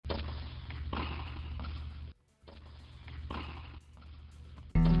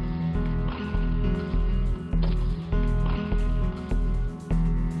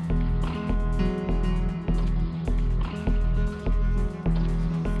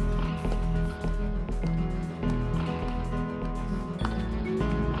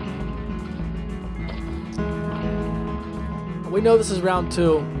we know this is round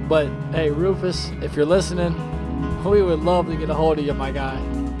 2, but hey, Rufus, if you're listening, we would love to get a hold of you, my guy.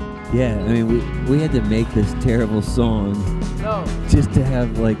 Yeah, I mean, we had to make this terrible song just to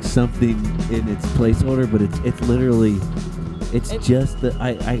have like something in its placeholder, but it's literally, just that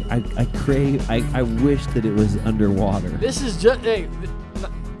I wish that it was underwater. This is just, hey,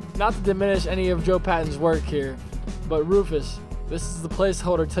 not to diminish any of Joe Patton's work here, but Rufus, this is the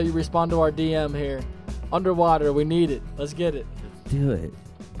placeholder till you respond to our DM here. Underwater, we need it. Let's get it. Let's do it.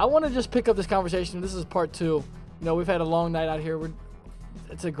 I want to just pick up this conversation. This is part 2. You know, we've had a long night out here.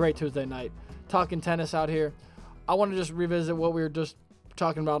 It's a great Tuesday night. Talking tennis out here. I want to just revisit what we were just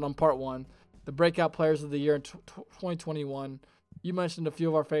talking about on part 1. The breakout players of the year in 2021. You mentioned a few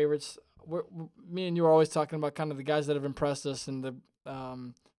of our favorites. Me and you are always talking about kind of the guys that have impressed us and the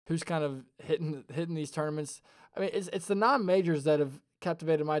who's kind of hitting these tournaments. I mean, it's the non-majors that have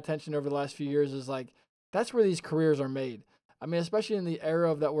captivated my attention over the last few years. Is like, that's where these careers are made. I mean, especially in the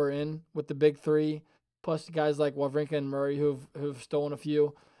era that we're in with the big 3, plus guys like Wawrinka and Murray who've stolen a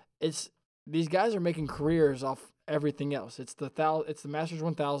few. These guys are making careers off everything else. It's the Masters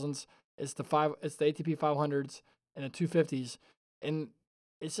 1000s, it's the ATP 500s and the 250s, and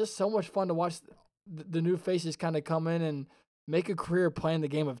it's just so much fun to watch the new faces kind of come in and make a career playing the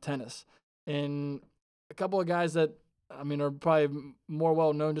game of tennis. And a couple of guys that are probably more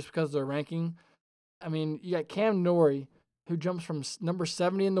well known just because of their ranking. I mean, you got Cam Norrie, who jumps from number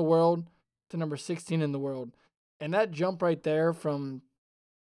 70 in the world to number 16 in the world. And that jump right there from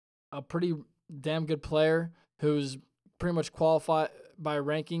a pretty damn good player who's pretty much qualified by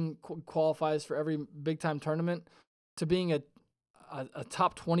ranking, qualifies for every big-time tournament, to being a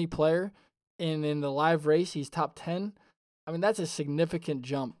top 20 player. And in the live race, he's top 10. I mean, that's a significant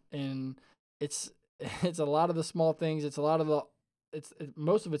jump. And it's a lot of the small things. It's a lot of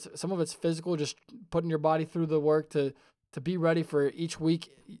some of it's physical, just putting your body through the work to be ready for each week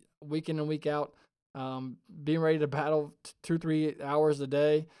in and week out, being ready to battle 2-3 hours a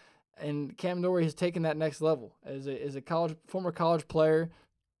day. And Cam Norrie has taken that next level as a former college player.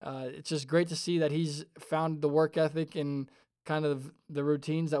 It's just great to see that he's found the work ethic and kind of the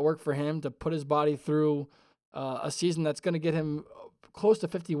routines that work for him to put his body through a season that's going to get him close to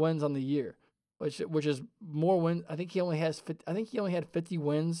 50 wins on the year, which is more wins. I think he only had 50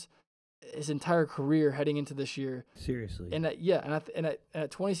 wins his entire career heading into this year. Seriously. And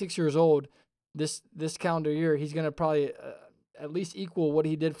at 26 years old, this calendar year, he's going to probably at least equal what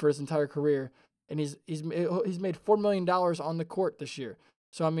he did for his entire career. And he's made $4 million on the court this year.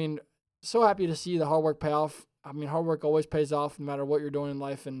 So, I mean, so happy to see the hard work pay off. I mean, hard work always pays off no matter what you're doing in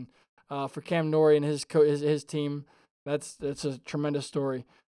life. And for Cam Norrie and his team, that's a tremendous story.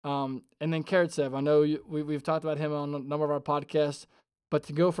 And then Karatsev, I know we've talked about him on a number of our podcasts, but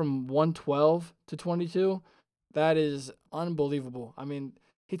to go from 112 to 22, that is unbelievable. I mean,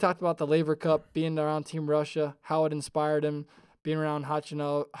 he talked about the Laver Cup, being around Team Russia, how it inspired him, being around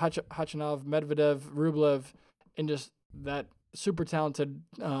Khachanov, Medvedev, Rublev, and just that super talented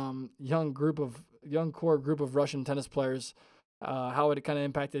young core group of Russian tennis players, how it kind of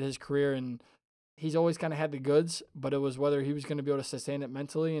impacted his career. And he's always kind of had the goods, but it was whether he was going to be able to sustain it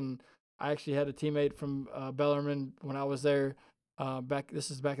mentally. And I actually had a teammate from Bellarmine when I was there. This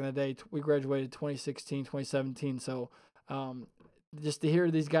is back in the day. We graduated 2016, 2017. So just to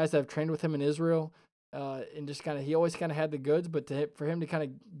hear these guys that have trained with him in Israel, and just kind of, he always kind of had the goods, but for him to kind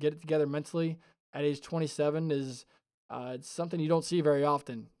of get it together mentally at age 27 is it's something you don't see very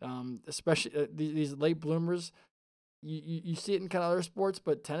often. Especially these late bloomers. You see it in kind of other sports,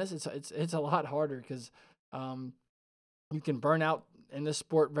 but tennis, it's a lot harder because you can burn out in this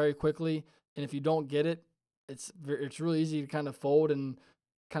sport very quickly, and if you don't get it, it's really easy to kind of fold and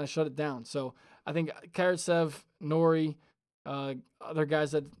kind of shut it down. So I think Karatsev, Norrie, other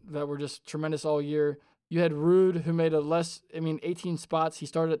guys that were just tremendous all year. You had Ruud, who made 18 spots. He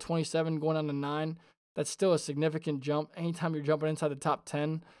started at 27, going on to 9. That's still a significant jump. Anytime you're jumping inside the top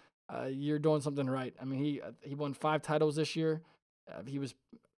 10, you're doing something right. I mean, he won 5 titles this year. He was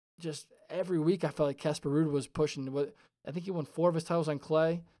just every week. I felt like Casper Ruud was pushing. I think he won 4 of his titles on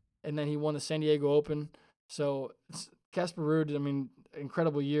clay, and then he won the San Diego Open. So Casper Ruud, I mean,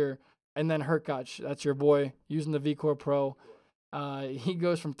 incredible year. And then Hurkacz, that's your boy, using the VCore Pro. He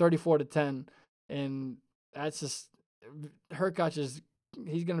goes from 34 to 10, and that's just Hurkacz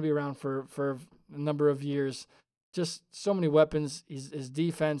he's going to be around for a number of years. Just so many weapons. His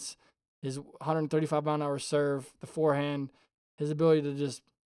defense, his 135-mile-an-hour serve, the forehand, his ability to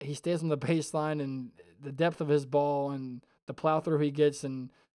he stays on the baseline, and the depth of his ball and the plow through he gets, and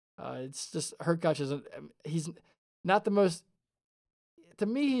it's just Hurkacz he's not the most. To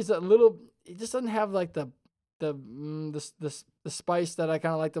me, he just doesn't have like the the spice that I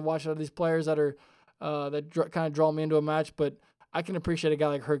kind of like to watch out of these players that are kind of draw me into a match. But I can appreciate a guy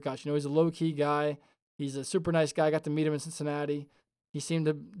like Hurkacz. He's a low key guy. He's a super nice guy. I got to meet him in Cincinnati. He seemed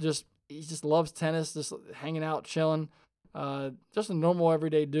to he just loves tennis, just hanging out, chilling. Just a normal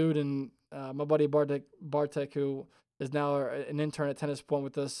everyday dude. And my buddy Bartek, who is now an intern at Tennis Point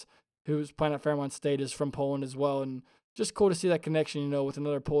with us, who's playing at Fairmont State, is from Poland as well. And just cool to see that connection, with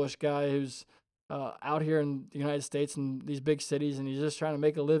another Polish guy who's out here in the United States and these big cities, and he's just trying to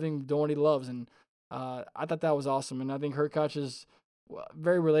make a living doing what he loves. And I thought that was awesome. And I think Hurkacz is a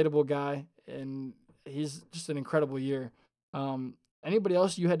very relatable guy, and he's just an incredible year. Anybody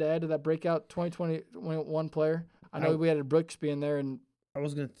else you had to add to that breakout 2021 player? I know we had a Brooksby in there, and I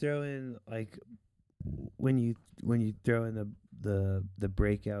was gonna throw in when you throw in the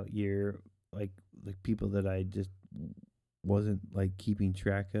breakout year, like people that I just wasn't keeping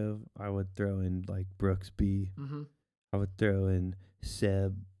track of. I would throw in Brooksby. Mm-hmm. I would throw in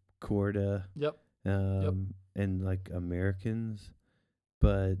Seb, Korda. Yep. And Americans.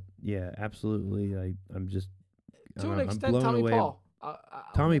 But yeah, absolutely. I'm just to an extent, blown Tommy away. Paul.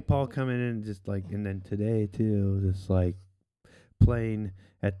 Tommy Paul coming in just and then today too, just playing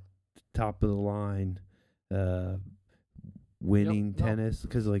at the top of the line, winning tennis,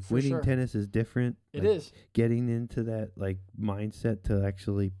 because winning tennis is different. It is getting into that mindset to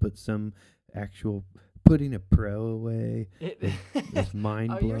actually putting a pro away. It's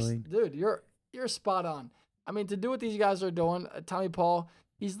mind blowing. Dude, you're spot on. I mean, to do what these guys are doing, Tommy Paul,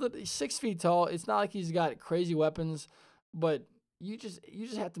 he's 6 feet tall. It's not like he's got crazy weapons, but you just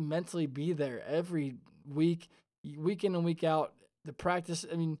have to mentally be there every week in and week out. The practice.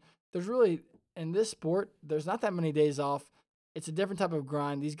 I mean, there's really in this sport, there's not that many days off. It's a different type of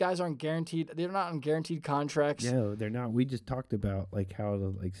grind. These guys aren't guaranteed. They're not on guaranteed contracts. No, they're not. We just talked about how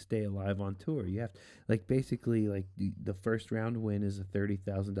to stay alive on tour. You have basically the first round win is a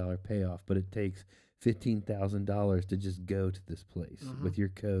 $30,000 payoff, but it takes $15,000 to just go to this place with your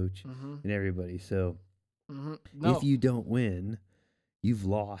coach and everybody. So if you don't win, you've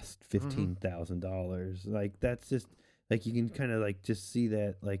lost $15,000. That's just you can kind of just see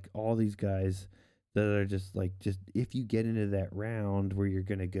that all these guys that are just if you get into that round where you're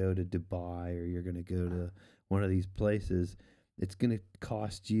going to go to Dubai or you're going to go to one of these places, it's going to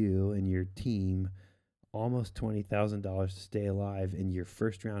cost you and your team almost $20,000 to stay alive, and your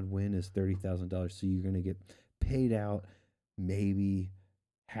first round win is $30,000. So you're going to get paid out maybe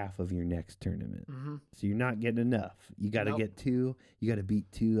half of your next tournament. So you're not getting enough. You got to get two. You got to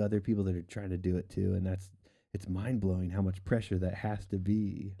beat two other people that are trying to do it too, and it's mind blowing how much pressure that has to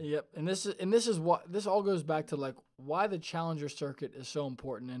be. Yep, and this is what this all goes back to why the challenger circuit is so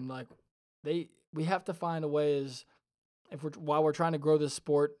important, and we have to find a way while we're trying to grow this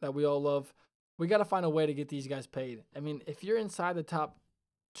sport that we all love. We got to find a way to get these guys paid. I mean, if you're inside the top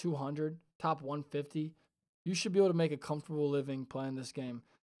 200, top 150, you should be able to make a comfortable living playing this game.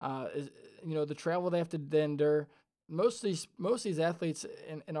 The travel they have to endure. Most of these athletes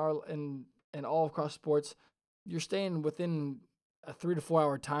in all across sports, you're staying within a 3 to 4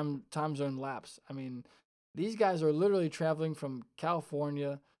 hour time zone lapse. I mean, these guys are literally traveling from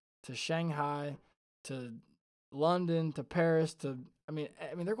California to Shanghai to London to Paris to. I mean,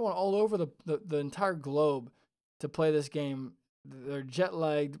 they're going all over the entire globe to play this game. They're jet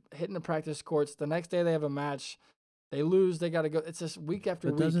lagged, hitting the practice courts. The next day they have a match. They lose. They got to go. It's just week after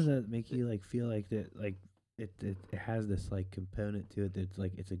week. But doesn't that make you feel that it has this component to it that's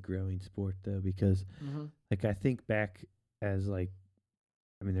it's a growing sport though? Because I think back as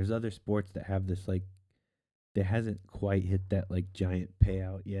there's other sports that have this that hasn't quite hit that giant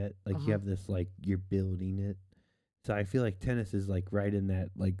payout yet. You have this you're building it. So I feel tennis is right in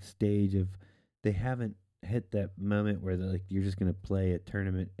that stage of they haven't hit that moment where you're just gonna play a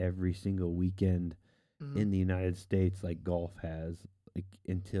tournament every single weekend in the United States like golf has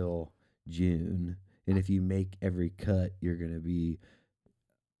until June. And if you make every cut, you're gonna be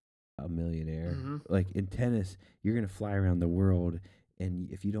a millionaire. In tennis, you're gonna fly around the world,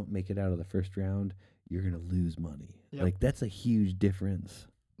 and if you don't make it out of the first round, you're gonna lose money. Yep. That's a huge difference.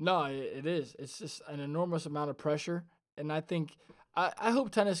 No, it is. It's just an enormous amount of pressure, and I think I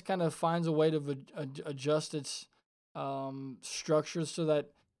hope tennis kind of finds a way to adjust its structure so that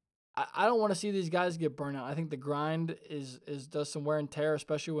I don't want to see these guys get burnt out. I think the grind does some wear and tear,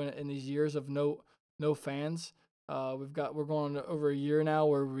 especially when in these years of no fans. We're going on over a year now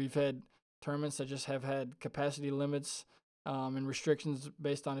where we've had tournaments that just have had capacity limits and restrictions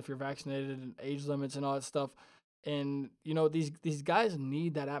based on if you're vaccinated and age limits and all that stuff. And these guys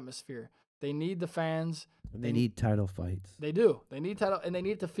need that atmosphere. They need the fans. And they need title fights. They do. They need title, and they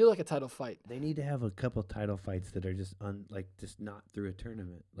need it to feel like a title fight. They need to have a couple title fights that are just just not through a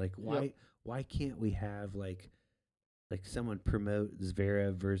tournament. Like why can't we have like someone promote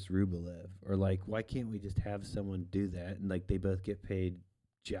Zverev versus Rublev, or like why can't we just have someone do that and like they both get paid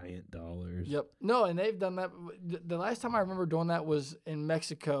giant dollars? Yep. No, and they've done that. The last time I remember doing that was in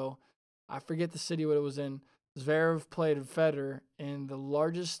Mexico. I forget the city what it was in. Zverev played Federer in the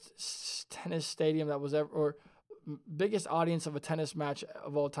largest tennis stadium that was ever, or biggest audience of a tennis match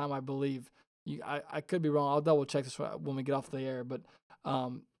of all time, I believe. I could be wrong. I'll double check this when we get off the air, but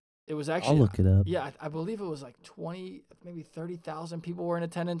it was actually. I'll look it up. Yeah, I believe it was like 20, maybe 30,000 people were in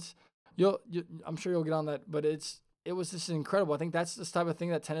attendance. I'm sure you'll get on that, but it was just incredible. I think that's the type of thing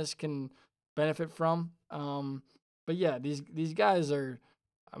that tennis can benefit from. But yeah, these guys are,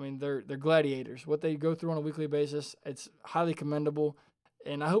 I mean, they're gladiators. What they go through on a weekly basis, it's highly commendable.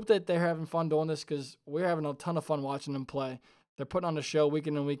 And I hope that they're having fun doing this because we're having a ton of fun watching them play. They're putting on a show week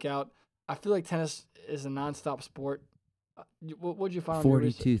in and week out. I feel like tennis is a nonstop sport. What'd you find?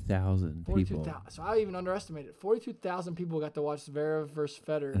 42,000 people. 42,000. So I even underestimated. 42,000 people got to watch Zverev versus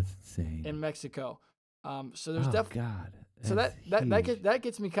Federer. That's insane. In Mexico. So there's definitely. God. So that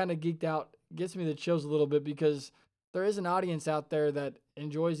gets me kind of geeked out. Gets me the chills a little bit because there is an audience out there that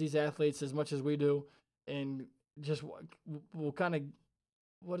enjoys these athletes as much as we do, and just will kind of.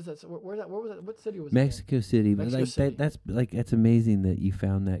 What is that? Where was that? What city was Mexico it? City. Mexico But City. that's it's amazing that you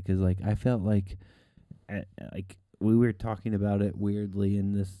found that because like I felt like we were talking about it weirdly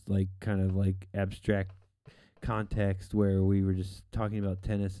in this like kind of like abstract context where we were just talking about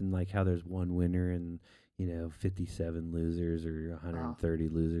tennis and like how there's one winner and 57 losers or 130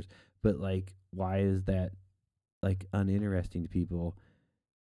 losers, but like why is that like uninteresting to people?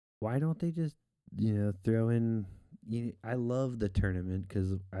 Why don't they just throw in? I love the tournament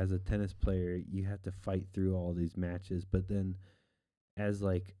because as a tennis player, you have to fight through all these matches. But then, as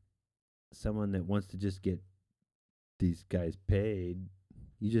like someone that wants to just get these guys paid,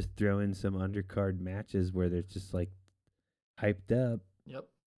 you just throw in some undercard matches where they're just like hyped up. Yep.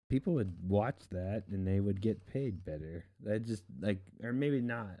 People would watch that and they would get paid better. That just or maybe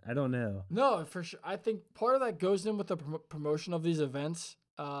not. I don't know. No, for sure. I think part of that goes in with the promotion of these events.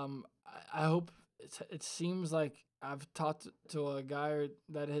 I hope it seems like I've talked to a guy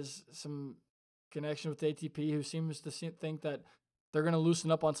that has some connection with ATP who seems to think that they're going to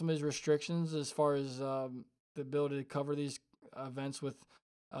loosen up on some of these restrictions as far as the ability to cover these events with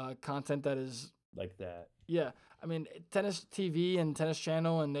content that is like that. Yeah. I mean, Tennis TV and Tennis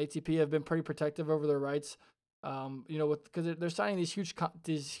Channel and ATP have been pretty protective over their rights, because they're signing these huge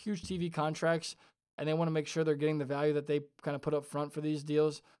TV contracts, and they want to make sure they're getting the value that they kind of put up front for these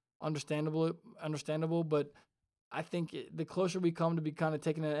deals. Understandable, but I think the closer we come to be kind of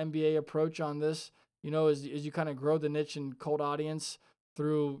taking an NBA approach on this, as you kind of grow the niche and cold audience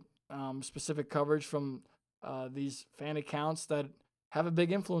through specific coverage from these fan accounts that have a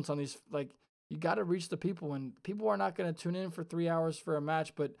big influence on these. Like, you got to reach the people, and people are not going to tune in for 3 hours for a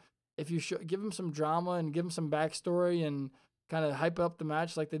match. But if you give them some drama and give them some backstory and kind of hype up the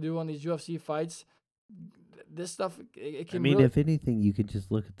match like they do on these UFC fights, this stuff it can. I mean, if anything, you could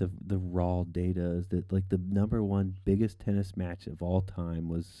just look at the raw data. Is that like the number one biggest tennis match of all time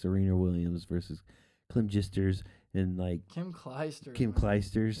was Serena Williams versus Kim Clijsters and like Kim Clijsters, yeah. Kim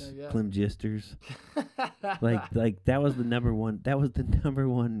Clijsters. like that was the number one. That was the number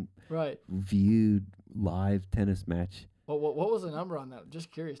one right viewed live tennis match. What was the number on that?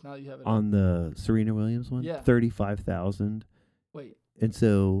 Just curious. Now that you have it on the Serena Williams one. Yeah, 35,000. Wait. And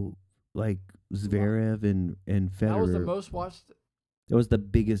so like Zverev and Federer. That was the most watched. It was the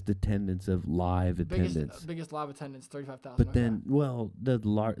biggest attendance of live attendance. Biggest live attendance, 35,000. But then,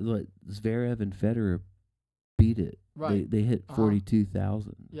 Zverev and Federer beat it. Right. They hit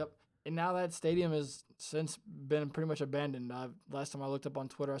 42,000. Yep. And now that stadium has since been pretty much abandoned. Last time I looked up on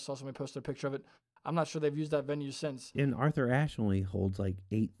Twitter, I saw somebody posted a picture of it. I'm not sure they've used that venue since. And Arthur Ashe only holds like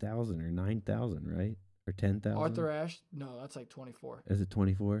 8,000 or 9,000, right? Or 10,000? Arthur Ashe? No, that's like 24. Is it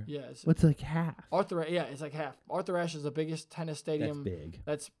 24? Yeah. What's like half? It's like half. Arthur Ashe is the biggest tennis stadium. That's big.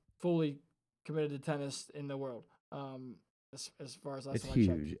 That's fully committed to tennis in the world. As far as it's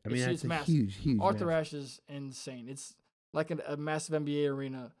huge. I mean, that's a huge. Arthur Ashe is insane. It's like a massive NBA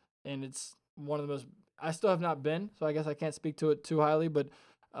arena, and it's one of the most. I still have not been, so I guess I can't speak to it too highly. But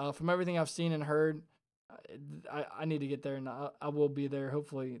from everything I've seen and heard, I need to get there, and I will be there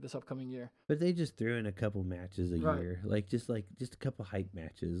hopefully this upcoming year. But they just threw in a couple matches a year, just a couple hype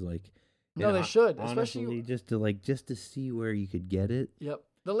matches, like. No, they should, honestly, especially just to see where you could get it. Yep,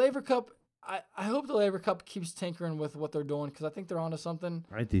 the Laver Cup I hope the Laver Cup keeps tinkering with what they're doing because I think they're onto something.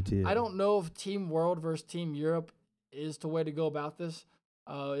 I do too. I don't know if Team World versus Team Europe is the way to go about this.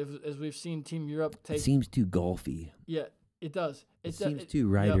 As we've seen Team Europe take. It seems too golfy. Yeah, it does. It seems too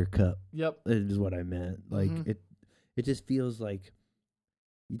Ryder Cup. Yep. Is what I meant. Like it just feels like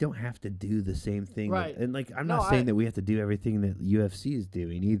you don't have to do the same thing. Right. And like I'm not saying that we have to do everything that UFC is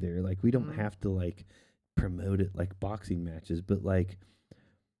doing either. Like we don't have to like promote it like boxing matches, but like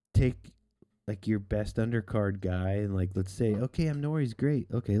take like your best undercard guy and like let's say, okay, Amnori's great.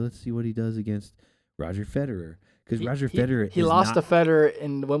 Okay, let's see what he does against Roger Federer. Because Roger Federer he lost to Federer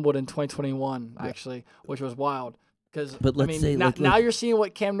in Wimbledon 2021 actually, which was wild. Because now you're seeing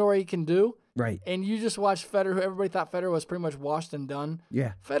what Cam Norrie can do. Right. And you just watched Federer, who everybody thought Federer was pretty much washed and done.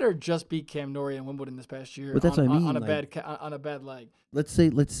 Yeah. Federer just beat Cam Norrie in Wimbledon this past year. But that's what I mean. On a bad leg. That's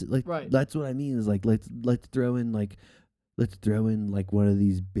what I mean is like let's throw in like one of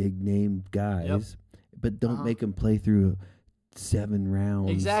these big name guys, but don't make them play through 7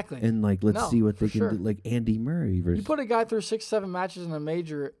 rounds. Exactly. And like let's see what they can do. Like Andy Murray versus. You put a guy through 6-7 matches in a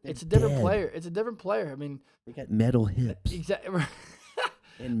major, it's a different player. It's a different player. I mean, they got metal hips. Exactly.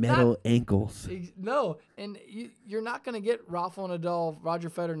 And metal ankles. No, and you're not going to get Rafa Nadal, Roger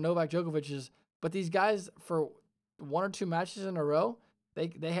Federer, Novak Djokovic's, but these guys for 1 or 2 matches in a row,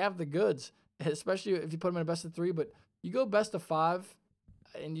 they have the goods, especially if you put them in a best of 3. But you go best of 5,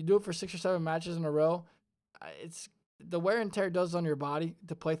 and you do it for 6 or 7 matches in a row. It's the wear and tear it does on your body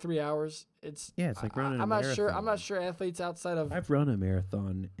to play 3 hours. It's like running a marathon. I'm not sure athletes outside of. I've run a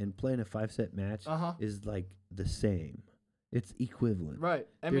marathon, and playing a 5-set match is like the same. It's equivalent. Right.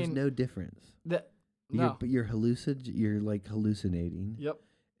 There's no difference. But you're like hallucinating. Yep.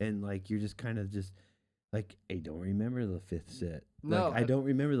 And like you're just kind of just like I don't remember the 5th set. No. Like I don't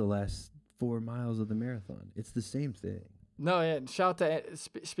remember the last 4 miles of the marathon. It's the same thing. No, yeah. Shout out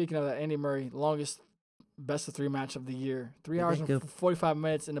to speaking of that, Andy Murray, longest best of 3 match of the year. 3 hours and 45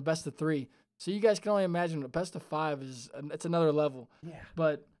 minutes in a best of 3. So you guys can only imagine a best of 5 it's another level. Yeah.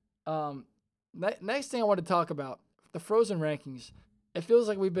 But next thing I want to talk about. The Frozen rankings. It feels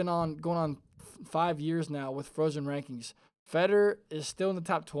like we've been going on 5 years now with Frozen rankings. Federer is still in the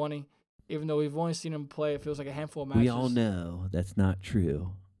top 20, even though we've only seen him play. It feels like a handful of matches. We all know that's not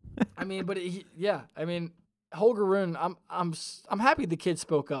true. I mean, but Holger Rune. I'm happy the kid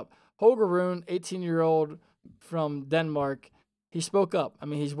spoke up. Holger Rune, 18-year-old from Denmark, he spoke up. I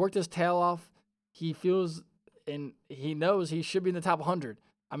mean, he's worked his tail off. He feels and he knows he should be in the top 100.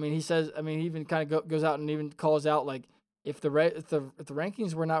 I mean, he says. I mean, he even kind of goes out and even calls out like, if the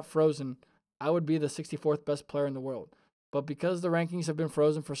rankings were not frozen, I would be the 64th best player in the world. But because the rankings have been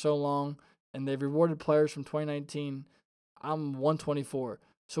frozen for so long and they've rewarded players from 2019, I'm 124.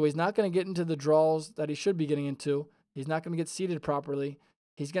 So he's not going to get into the draws that he should be getting into. He's not going to get seated properly.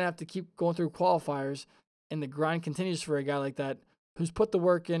 He's going to have to keep going through qualifiers, and the grind continues for a guy like that who's put the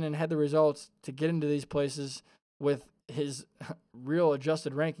work in and had the results to get into these places with his real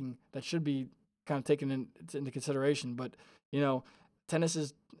adjusted ranking that should be kind of taken into consideration. But, tennis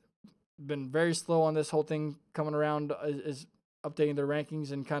has been very slow on this whole thing coming around, is updating their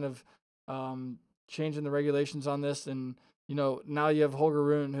rankings and kind of changing the regulations on this. And, now you have Holger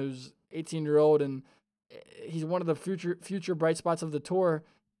Rune, who's 18-year-old, and he's one of the future bright spots of the tour.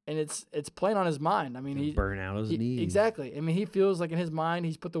 And it's playing on his mind. I mean, he burn out his knees. Exactly. I mean, he feels like in his mind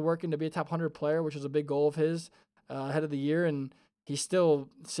he's put the work in to be a top 100 player, which was a big goal of his ahead of the year, and he's still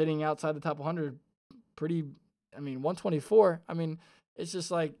sitting outside the top 100. 124. I mean, it's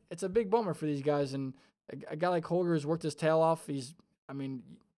just like it's a big bummer for these guys. And a guy like Holger has worked his tail off.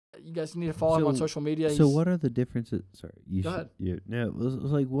 You guys need to follow him on social media. So what are the differences? Sorry, go ahead. It was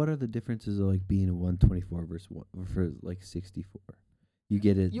like, what are the differences of like being a 124 versus for like 64? You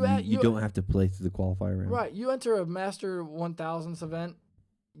get it. You don't have to play through the qualifier round. Right. You enter a Master 1000s event,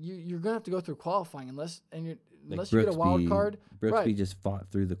 you're gonna have to go through qualifying unless you get a wild card. Brooksby just fought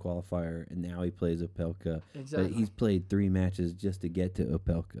through the qualifier, and now he plays Opelka. Exactly. But he's played 3 matches just to get to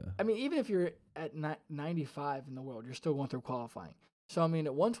Opelka. I mean, even if you're at 95 in the world, you're still going through qualifying. So I mean,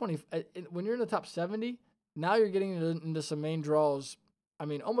 at 120, when you're in the top 70, now you're getting into some main draws. I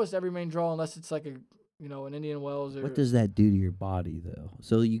mean, almost every main draw, unless it's like an Indian Wells. Or what does that do to your body, though?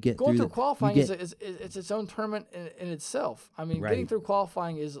 So you get going through qualifying is its own tournament in itself. I mean, getting through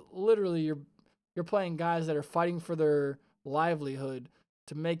qualifying is literally you're playing guys that are fighting for their livelihood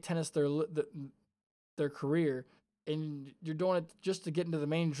to make tennis their career, and you're doing it just to get into the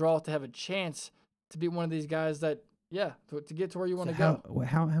main draw to have a chance to beat one of these guys that Yeah, to get to where you want to go.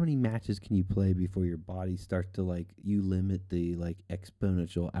 How many matches can you play before your body starts to like you limit the like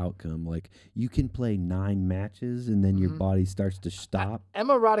exponential outcome? Like you can play 9 matches and then your body starts to stop.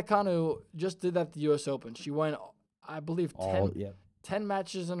 Emma Raducanu just did that at the U.S. Open. She won, I believe, 10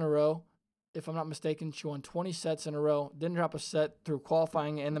 matches in a row. If I'm not mistaken, she won 20 sets in a row. Didn't drop a set through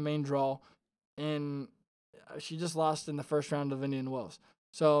qualifying and the main draw, and she just lost in the first round of Indian Wells.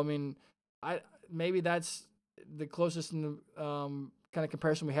 So I mean, maybe that's the closest in the kind of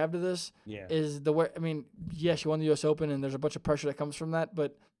comparison we have to this. Yeah. Is the way I mean, yeah, she won the U.S. Open, and there's a bunch of pressure that comes from that.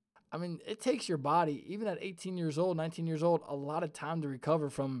 But I mean, it takes your body, even at 18 years old, 19 years old, a lot of time to recover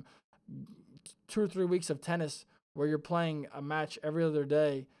from 2 or 3 weeks of tennis where you're playing a match every other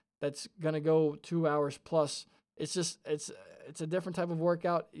day that's gonna go 2 hours plus. It's just it's a different type of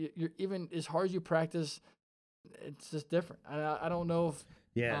workout. You're even as hard as you practice, it's just different. I don't know if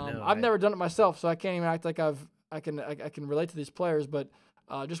I've never done it myself, so I can't even act like I can relate to these players. But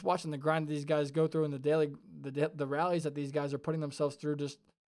just watching the grind that these guys go through and the rallies that these guys are putting themselves through, just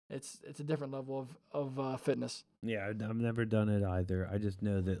it's a different level of fitness. Yeah, I've never done it either. I just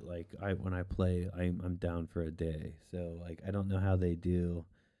know that like when I play, I'm down for a day. So like I don't know how they do.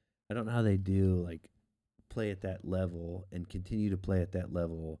 Like play at that level and continue to play at that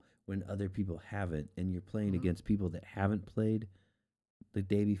level when other people haven't, and you're playing against people that haven't played the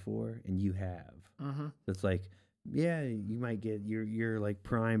day before and you have. It's like, yeah, you might get you're like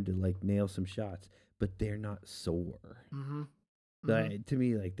primed to like nail some shots, but they're not sore. To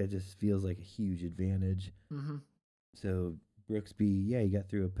me, like that just feels like a huge advantage. So Brooksby, yeah, he got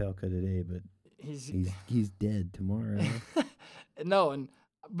through a Pelka today, but he's dead tomorrow. No, and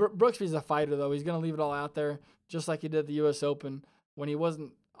Brooksby's a fighter though. He's gonna leave it all out there, just like he did at the U.S. Open when he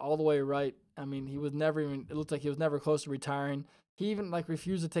wasn't all the way right. I mean, he was never even. It looked like he was never close to retiring. He even like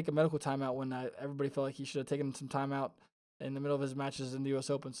refused to take a medical timeout when everybody felt like he should have taken some time out in the middle of his matches in the U.S.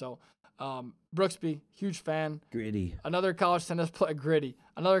 Open. So, Brooksby, huge fan. Gritty. Another college tennis player. Gritty.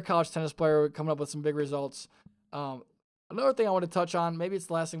 Another college tennis player coming up with some big results. Another thing I want to touch on. Maybe it's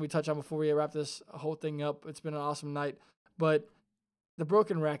the last thing we touch on before we wrap this whole thing up. It's been an awesome night, but the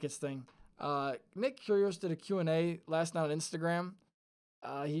broken rackets thing. Nick Kyrgios did a Q&A last night on Instagram.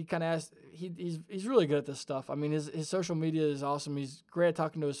 He kind of asked. He's really good at this stuff. I mean, his social media is awesome. He's great at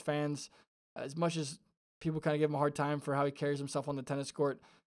talking to his fans. As much as people kind of give him a hard time for how he carries himself on the tennis court,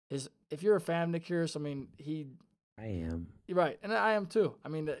 if you're a fan of Nick Kyrgios, I mean, I am. You're right, and I am too. I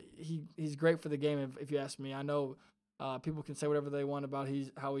mean, he's great for the game. If you ask me, I know people can say whatever they want about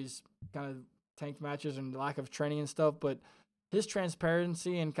how he's kind of tanked matches and lack of training and stuff, but his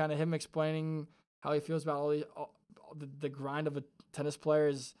transparency and kind of him explaining how he feels about all the grind of a tennis player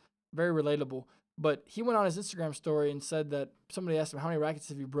is very relatable. But he went on his Instagram story and said that somebody asked him, how many rackets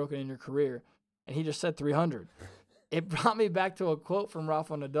have you broken in your career? And he just said 300. It brought me back to a quote from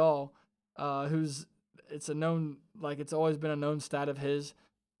Rafa Nadal, it's always been a known stat of his.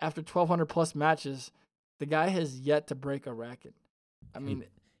 After 1,200 plus matches, the guy has yet to break a racket. I mean,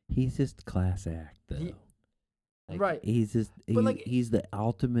 he's just class act though. Right. He's the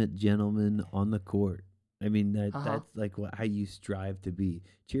ultimate gentleman on the court. I mean, that's like how you strive to be.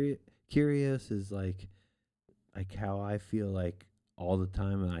 Curious is like how I feel like all the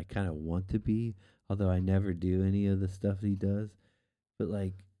time, and I kind of want to be, although I never do any of the stuff he does. But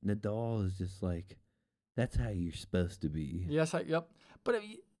like Nadal is just like, that's how you're supposed to be. Yes, yep. But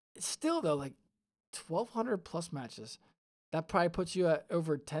still though, like 1,200 plus matches, that probably puts you at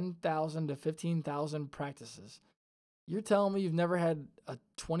over 10,000 to 15,000 practices. You're telling me you've never had a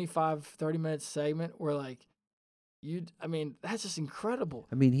 25, 30-minute segment where, like, that's just incredible.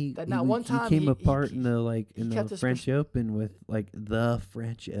 I mean, he came apart in the French Open with, like, the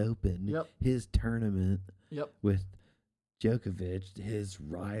French Open. Yep. His tournament. Yep. With Djokovic, his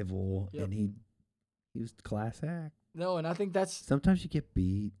rival. Yep. And he was class act. No, and I think that's... Sometimes you get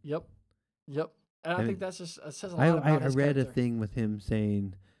beat. Yep. And I think that's just... It says a lot about his I read character. A thing with him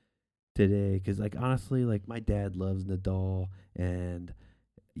saying... today, because like honestly, like my dad loves Nadal and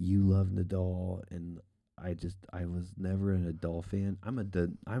you love Nadal, and I was never a Nadal fan. I'm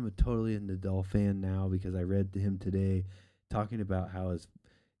a totally a Nadal fan now because I read to him today talking about how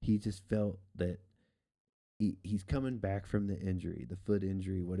he just felt that he's coming back from the injury, the foot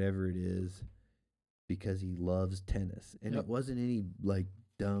injury, whatever it is, because he loves tennis, and it wasn't any like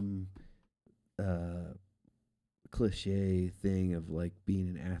dumb cliche thing of like being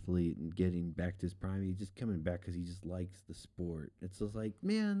an athlete and getting back to his prime. He's just coming back because he just likes the sport. It's just like,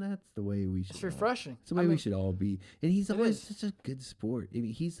 man, that's the way we should. It's refreshing. It's the way we should all be. And he's always such a good sport. I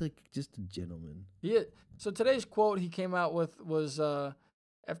mean, he's like just a gentleman. Yeah. So today's quote he came out with was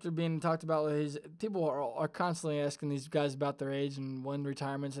after being talked about, people are constantly asking these guys about their age and when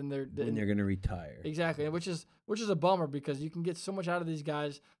retirements and when they're going to retire. Exactly, which is a bummer because you can get so much out of these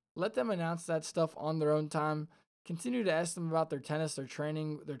guys. Let them announce that stuff on their own time. Continue to ask them about their tennis, their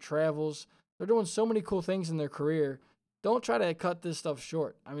training, their travels. They're doing so many cool things in their career. Don't try to cut this stuff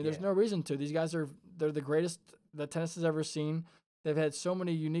short. I mean, there's no reason to. These guys they're the greatest that tennis has ever seen. They've had so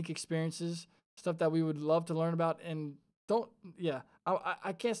many unique experiences, stuff that we would love to learn about. And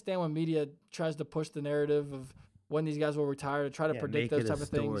I can't stand when media tries to push the narrative of when these guys will retire to try to predict those type of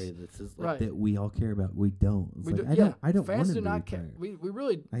things. That we all care about. We don't. I don't Fans want him do to not retire. care. We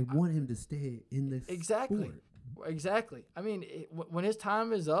really. I want him to stay in this sport. Exactly. I mean, when his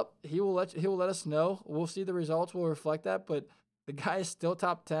time is up, he will let us know. We'll see the results. We'll reflect that. But the guy is still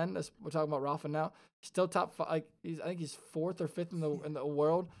top 10. We're talking about Rafa now. He's still top 5. I think he's 4th or 5th in the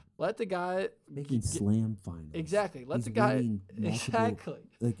world. Let the guy making slam finals. Exactly. Let he's the guy multiple,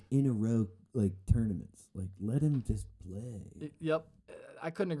 in a row tournaments. Let him just play. Yep. I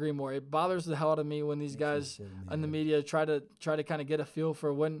couldn't agree more. It bothers the hell out of me when these guys in the media try to kind of get a feel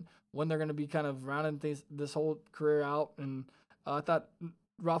for when they're going to be kind of rounding this whole career out. And I thought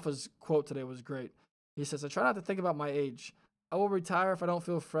Rafa's quote today was great. He says, "I try not to think about my age. I will retire if I don't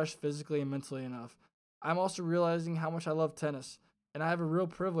feel fresh physically and mentally enough. I'm also realizing how much I love tennis, and I have a real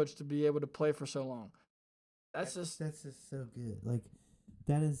privilege to be able to play for so long." That's just so good.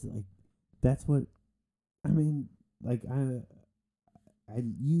 That's what I mean.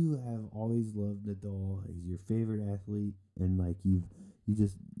 You have always loved Nadal. He's your favorite athlete, and you're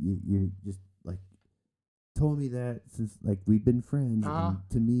just told me that since we've been friends. And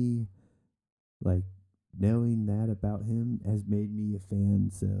to me, knowing that about him has made me a fan.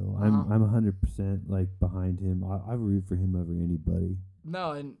 So I'm 100% behind him. I root for him over anybody.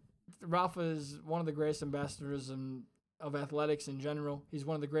 No, and Rafa is one of the greatest ambassadors of athletics in general. He's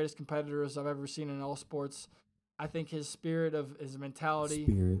one of the greatest competitors I've ever seen in all sports. I think his spirit of his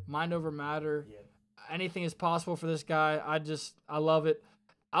mentality, mind over matter, anything is possible for this guy. I love it.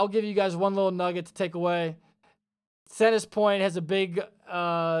 I'll give you guys one little nugget to take away. Tennis Point has a big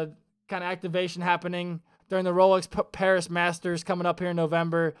kind of activation happening during the Rolex Paris Masters coming up here in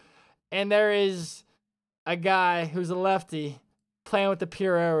November. And there is a guy who's a lefty playing with the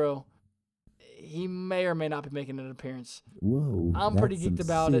Pure Arrow. He may or may not be making an appearance. Whoa. I'm pretty geeked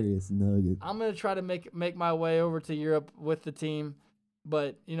about it. Nugget. I'm going to try to make my way over to Europe with the team.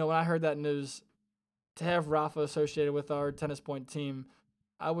 But, when I heard that news, to have Rafa associated with our Tennis Point team,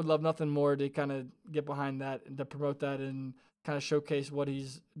 I would love nothing more to kind of get behind that and to promote that and kind of showcase what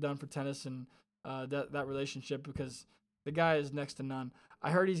he's done for tennis and that relationship, because the guy is next to none.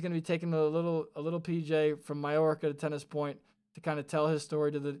 I heard he's going to be taking a little PJ from Mallorca to Tennis Point to kind of tell his story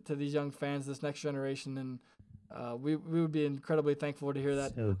to these young fans, this next generation, and we would be incredibly thankful to hear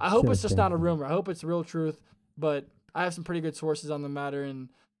that. I hope it's just not a rumor. I hope it's real truth, but I have some pretty good sources on the matter, and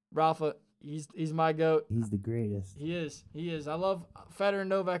Rafa, he's my GOAT. He's the greatest. He is. I love Federer and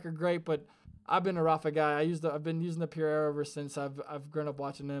Novak are great, but I've been a Rafa guy. I've been using the Pure Air ever since I've grown up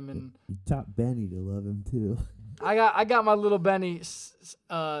watching him, and you taught Benny to love him too. I got my little Benny,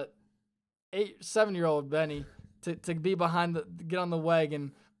 7-year-old Benny, to be get on the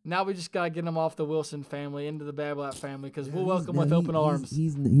wagon. Now we just gotta get him off the Wilson family into the Babolat family, because we'll welcome with open arms.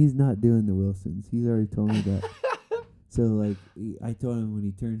 He's not doing the Wilsons. He's already told me that. So I told him when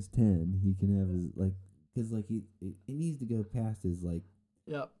he turns 10, he can have his because he needs to go past his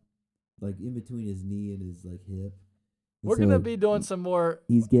Yep. In between his knee and his hip. We're gonna be doing some more.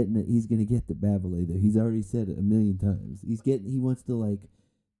 He's gonna get the Babolat though. He's already said it a million times. He wants to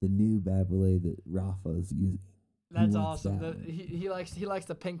the new Babolat that Rafa's using. That's awesome. He likes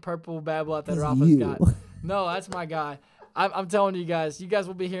the pink purple Babolat that Rafa's got. No, that's my guy. I'm telling you guys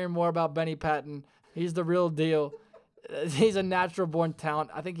will be hearing more about Benny Patton. He's the real deal. He's a natural born talent.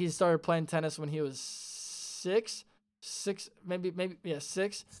 I think he started playing tennis when he was 6, maybe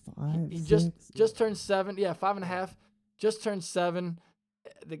 6. He just turned 7. Yeah, 5.5. Just turned 7.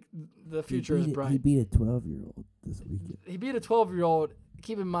 The future is bright. He beat a 12-year-old this weekend. He beat a 12-year-old.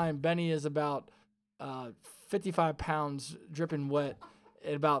 Keep in mind, Benny is about 55 pounds, dripping wet,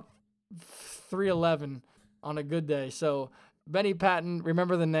 at about 3'11" on a good day. So Benny Patton,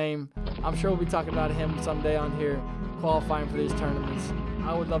 remember the name. I'm sure we'll be talking about him someday on here, qualifying for these tournaments.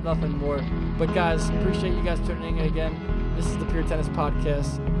 I would love nothing more. But guys, appreciate you guys tuning in again. This is the Pure Tennis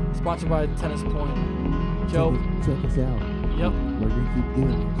Podcast, sponsored by Tennis Point. Joe, check us out. Yep. We're gonna keep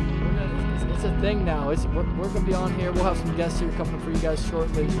doing it. It's a thing now. We're gonna be on here. We'll have some guests here coming for you guys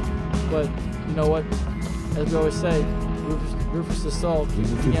shortly. But you know what? As we always say, Rufus the Salt, keep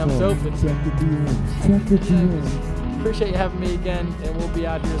the DMs open. Check the DMs. appreciate you having me again, and we'll be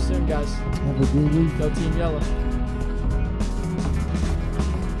out here soon, guys. Have a good week. Go Team Yellow.